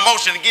getting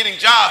promotion and getting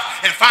jobs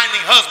and finding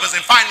husbands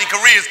and finding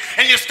careers.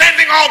 And you're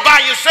standing all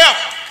by yourself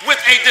with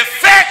a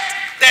defect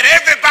that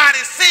everybody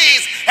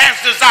sees as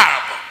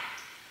desirable.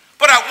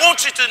 But I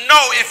want you to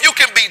know, if you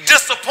can be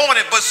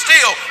disappointed but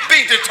still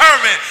be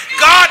determined,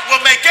 God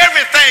will make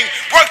everything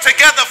work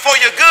together for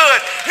your good.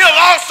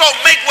 He'll also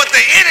make what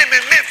the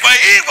enemy meant for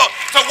evil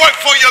to work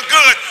for your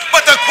good.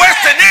 But the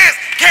question is,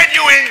 can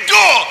you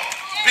endure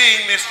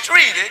being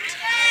mistreated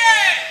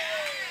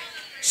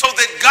so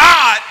that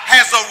God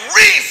has a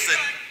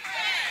reason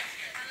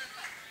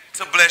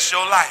to bless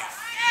your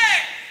life?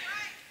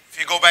 If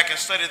you go back and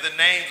study the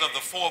names of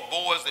the 4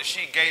 boys that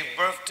she gave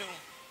birth to,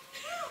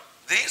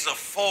 these are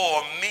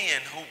 4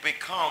 men who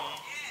become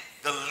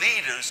the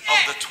leaders of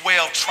the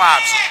 12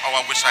 tribes. Oh,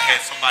 I wish I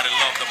had somebody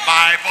love the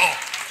Bible.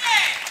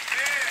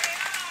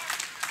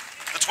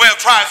 The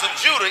 12 tribes of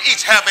Judah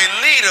each have a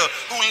leader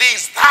who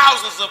leads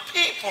thousands of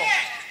people.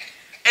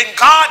 And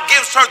God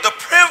gives her the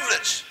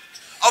privilege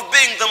of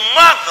being the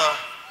mother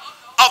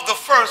of the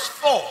first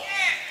 4.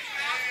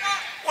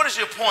 What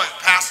is your point,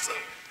 Pastor?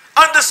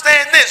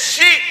 Understand this,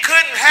 she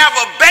couldn't have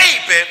a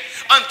baby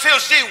until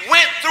she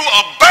went through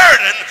a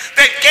burden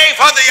that gave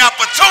her the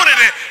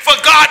opportunity for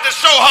God to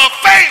show her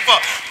favor.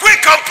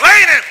 Quit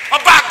complaining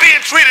about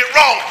being treated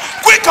wrong.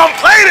 Quit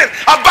complaining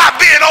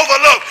about being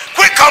overlooked.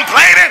 Quit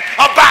complaining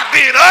about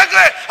being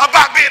ugly,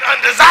 about being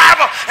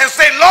undesirable, and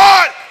say,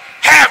 Lord,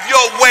 have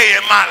your way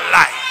in my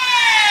life.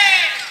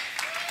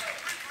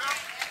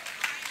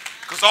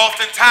 Because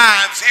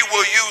oftentimes he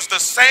will use the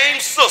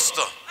same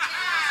sister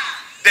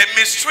that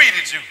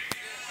mistreated you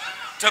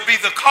to be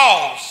the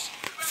cause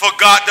for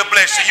God to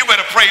bless you. You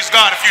better praise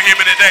God if you hear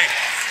me today.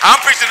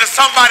 I'm preaching to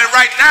somebody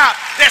right now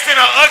that's in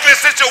an ugly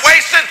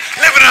situation,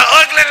 living an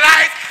ugly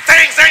life,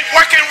 things ain't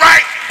working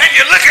right, and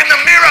you look in the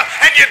mirror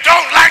and you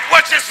don't like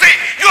what you see.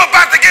 You're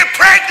about to get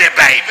pregnant,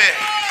 baby.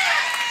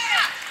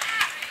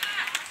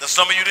 Now,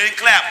 some of you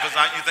didn't clap because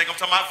you think I'm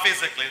talking about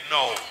physically.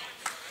 No.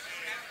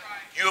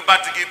 You're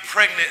about to get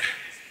pregnant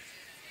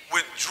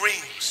with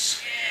dreams.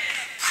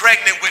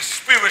 Pregnant with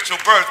spiritual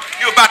birth.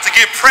 You're about to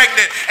get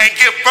pregnant and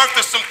give birth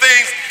to some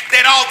things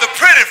that all the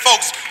pretty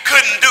folks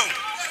couldn't do.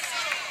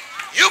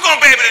 You're going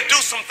to be able to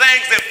do some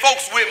things that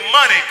folks with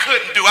money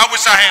couldn't do. I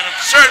wish I had a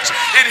church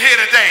in here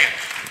today.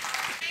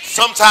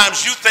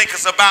 Sometimes you think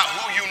it's about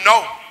who you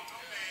know.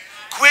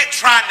 Quit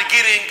trying to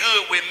get in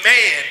good with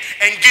man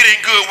and get in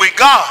good with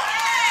God.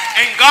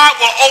 And God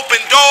will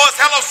open doors.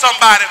 Hello,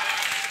 somebody.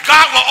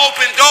 God will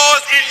open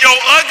doors in your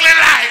ugly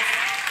life.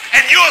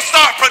 And you'll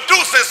start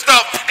producing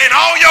stuff, and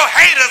all your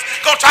haters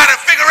gonna try to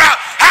figure out,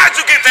 how'd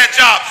you get that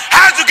job?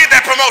 How'd you get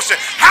that promotion?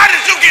 How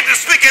did you get to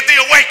speak at the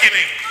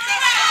awakening?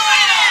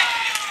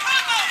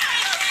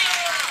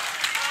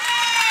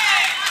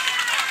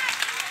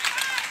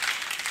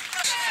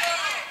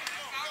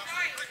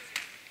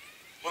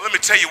 Well, let me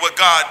tell you what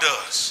God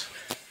does.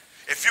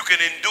 If you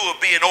can endure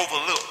being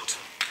overlooked,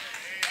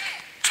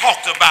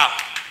 talked about,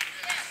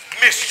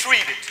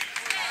 mistreated,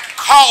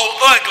 called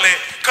ugly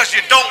because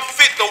you don't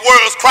fit the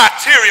world's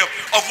criteria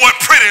of what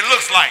pretty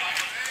looks like.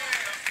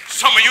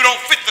 Some of you don't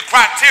fit the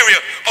criteria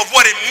of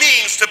what it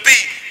means to be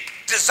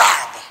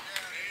desirable.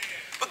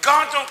 But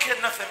God don't care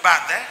nothing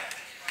about that.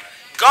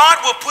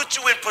 God will put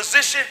you in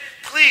position.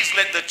 Please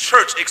let the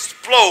church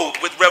explode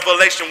with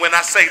revelation when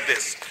I say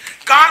this.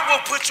 God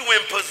will put you in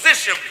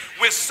position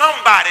with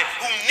somebody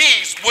who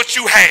needs what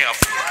you have.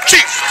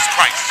 Jesus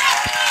Christ.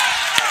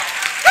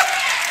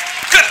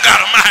 Good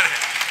God Almighty.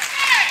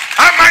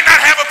 I might not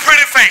have a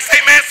pretty face.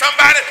 Amen,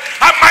 somebody.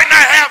 I might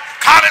not have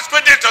college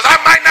credentials. I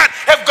might not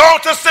have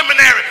gone to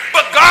seminary.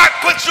 But God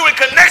puts you in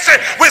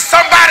connection with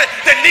somebody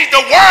that needs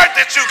the word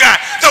that you got,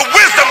 the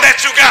wisdom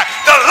that you got,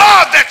 the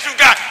love that you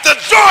got, the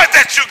joy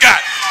that you got.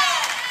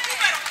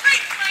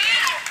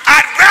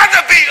 I'd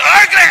rather be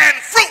ugly and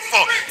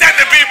fruitful than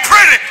to be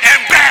pretty and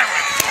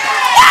barren.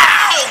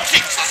 Wow,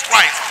 Jesus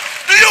Christ.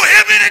 Do you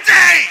hear me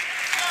today?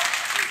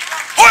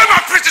 Who am I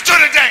preaching to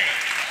today?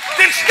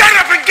 Then stand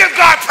up and give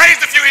God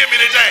praise if you hear me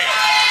today.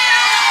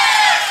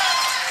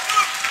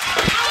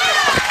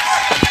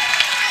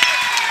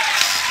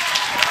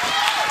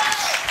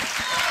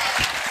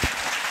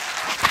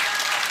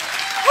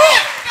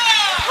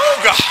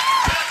 Oh God.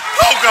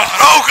 Oh God.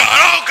 Oh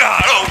God. Oh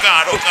God. Oh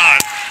God. Oh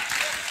God.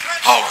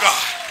 Oh God.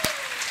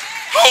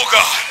 Oh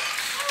God.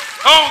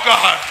 Oh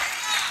God.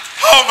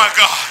 Oh my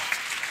God.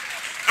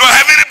 Do I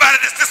have anybody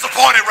that's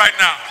disappointed right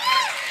now?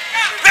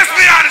 Let's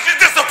be honest, you're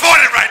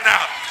disappointed right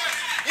now.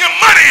 Your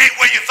money ain't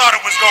where you thought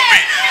it was going to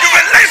be. Your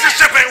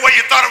relationship ain't where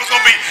you thought it was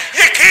going to be.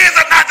 Your kids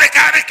are not the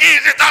kind of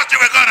kids you thought you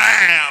were going to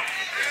have.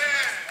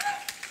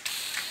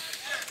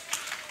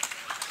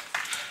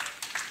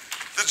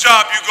 The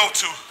job you go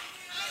to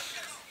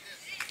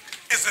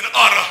is an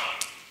utter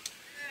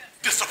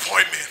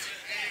disappointment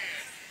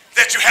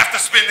that you have to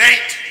spend 8,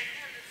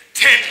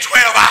 10,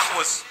 12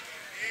 hours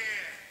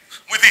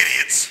with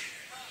idiots,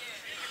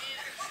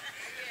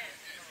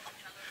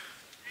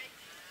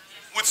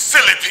 with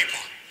silly people,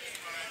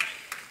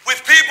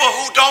 with people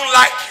who don't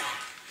like you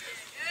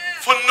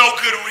for no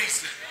good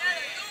reason.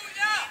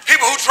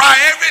 People who try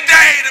every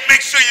day to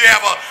make sure you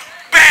have a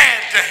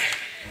bad day.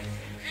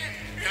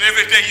 And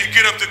every day you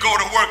get up to go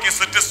to work, it's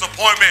a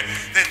disappointment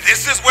that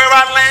this is where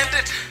I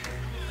landed.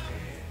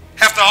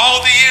 After all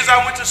the years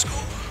I went to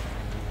school,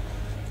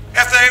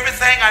 after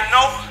everything I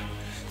know,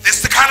 this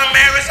is the kind of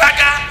marriage I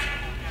got.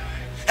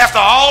 After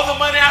all the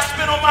money I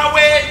spent on my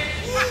wedding,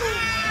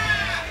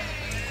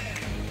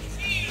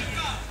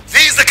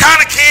 these the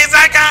kind of kids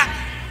I got.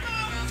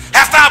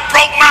 After I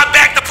broke my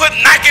back to put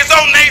Nikes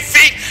on their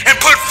feet and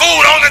put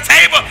food on the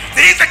table,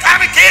 these the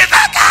kind of kids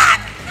I got.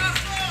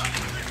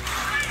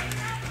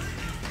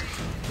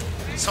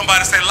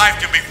 Somebody say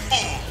life can be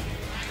full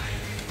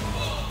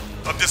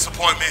of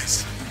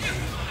disappointments.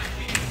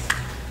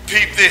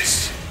 Peep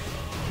this.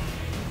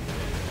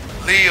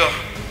 Leah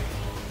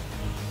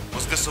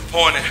was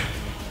disappointed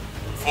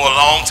for a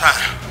long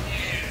time,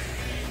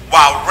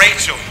 while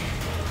Rachel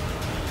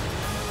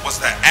was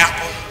the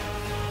apple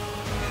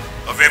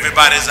of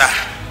everybody's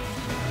eye.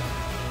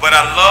 But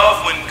I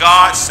love when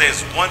God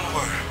says one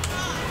word,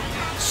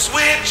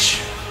 switch.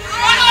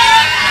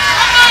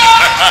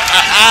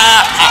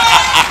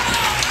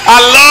 I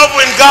love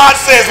when God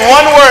says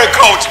one word,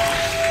 coach.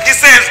 He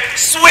says,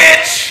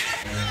 switch.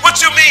 What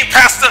you mean,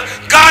 Pastor?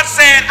 God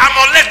said, I'm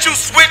going to let you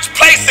switch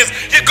places.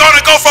 You're going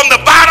to go from the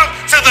bottom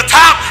to the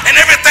top, and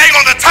everything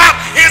on the top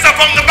ends up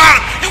on the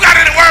bottom. You got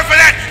any word for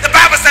that? The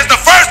Bible says the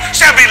first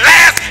shall be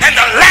last, and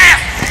the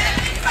last.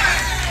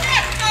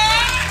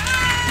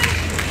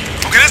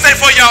 Okay, this ain't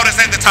for y'all that's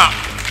at the top.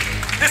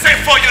 This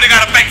ain't for you that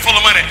got a bank full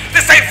of money.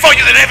 This ain't for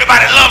you that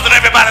everybody loves and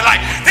everybody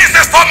likes. This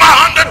is for my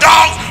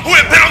underdogs who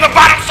have been on the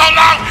bottom so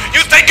long, you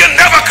think you're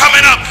never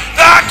coming up.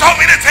 God told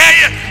me to tell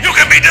you, you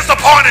can be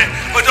disappointed,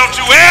 but don't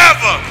you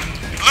ever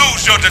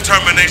lose your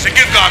determination.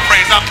 Give God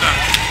praise. I'm done.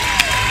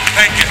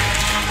 Thank you.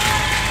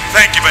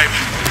 Thank you, baby.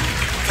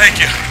 Thank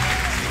you.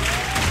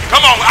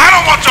 Come on. I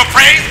don't want your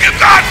praise. Give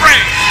God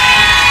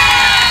praise.